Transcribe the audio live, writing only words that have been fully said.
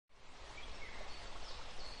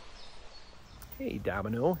Hey,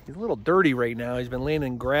 Domino. He's a little dirty right now. He's been laying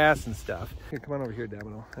in grass and stuff. Here, come on over here,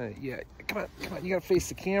 Domino. Yeah, come on. You gotta face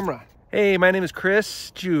the camera. Hey, my name is Chris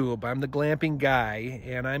Jube. I'm the glamping guy,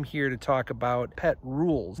 and I'm here to talk about pet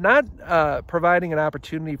rules. Not providing an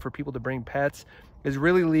opportunity for people to bring pets is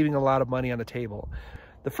really leaving a lot of money on the table.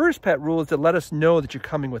 The first pet rule is to let us know that you're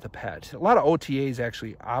coming with a pet. A lot of OTAs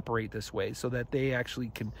actually operate this way so that they actually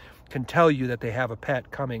can tell you that they have a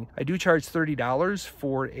pet coming. I do charge $30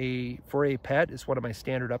 for a pet. It's one of my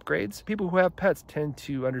standard upgrades. People who have pets tend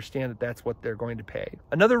to understand that that's what they're going to pay.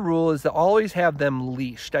 Another rule is to always have them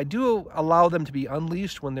leashed. I do allow them to be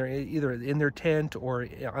unleashed when they're either in their tent or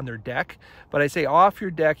on their deck, but I say off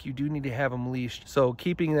your deck, you do need to have them leashed. So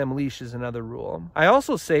keeping them leashed is another rule. I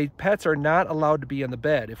also say pets are not allowed to be on the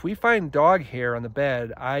bed. If we find dog hair on the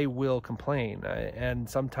bed, I will complain and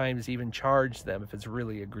sometimes even charge them if it's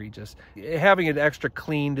really egregious. Having it extra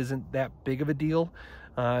cleaned isn't that big of a deal.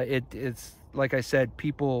 It's like I said,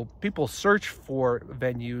 people search for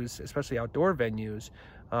venues, especially outdoor venues,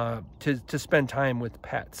 to spend time with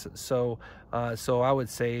pets. So I would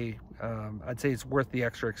say I'd say it's worth the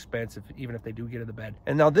extra expense even if they do get in the bed.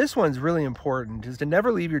 And now this one's really important, is to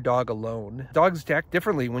never leave your dog alone. Dogs act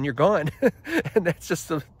differently when you're gone, and that's just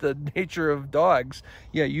the nature of dogs.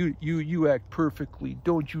 Yeah, you act perfectly,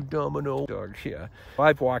 don't you, Domino? Dogs, yeah.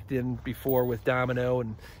 I've walked in before with Domino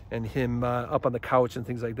and him up on the couch and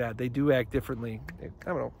things like that. They do act differently. Hey,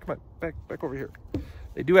 Domino, come on, back over here.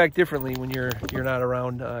 They do act differently when you're not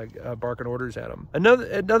around barking orders at them.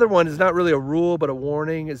 Another one is not really a rule, but a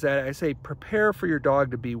warning, is that I say prepare for your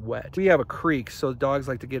dog to be wet. We have a creek, so dogs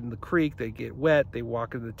like to get in the creek, they get wet, they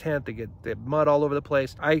walk into the tent, they get mud all over the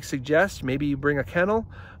place. I suggest maybe you bring a kennel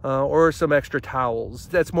or some extra towels.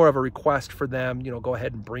 That's more of a request for them. Go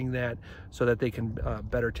ahead and bring that so that they can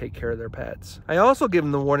better take care of their pets. I also give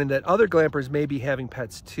them the warning that other glampers may be having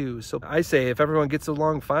pets too. So I say if everyone gets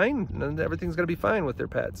along fine, then everything's gonna be fine with their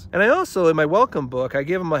pets. And I also, in my welcome book, I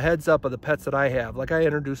give them a heads up of the pets that I have. Like I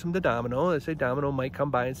introduce them to Domino. I say Domino might come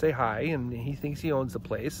by and say hi, and he thinks he owns the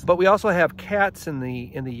place. But we also have cats in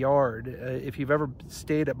the yard. If you've ever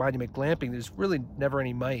stayed at Monument Glamping, there's really never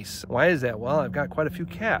any mice. Why is that? Well, I've got quite a few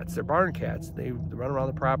cats. They're barn cats. They run around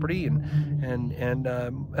the property and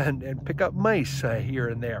pick up mice here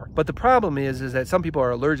and there. But the problem is that some people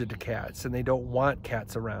are allergic to cats and they don't want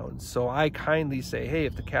cats around. So I kindly say, hey,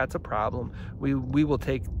 if the cat's a problem, we will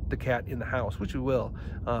take the cat in the house, which we will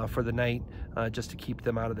for the night, just to keep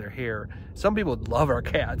them out of their hair. Some people love our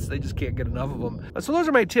cats. They just can't get enough of them. So those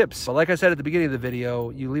are my tips. But like I said at the beginning of the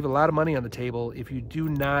video, you leave a lot of money on the table if you do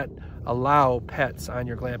not allow pets on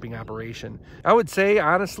your glamping operation. I would say,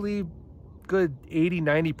 honestly, good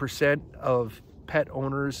 80–90% of pet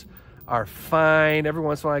owners are fine. Every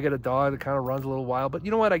once in a while I get a dog that kind of runs a little wild, but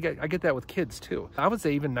you know what? I get that with kids too. I would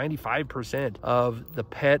say even 95% of the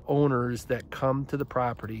pet owners that come to the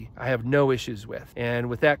property, I have no issues with. And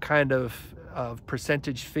with that kind of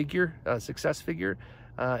percentage figure, success figure,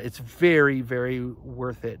 it's very, very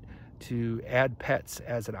worth it to add pets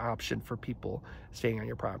as an option for people staying on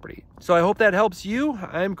your property. So I hope that helps you.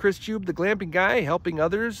 I'm Chris Jube, the glamping guy, helping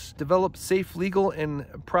others develop safe, legal, and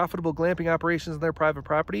profitable glamping operations on their private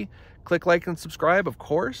property. Click like and subscribe, of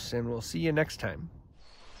course, and we'll see you next time.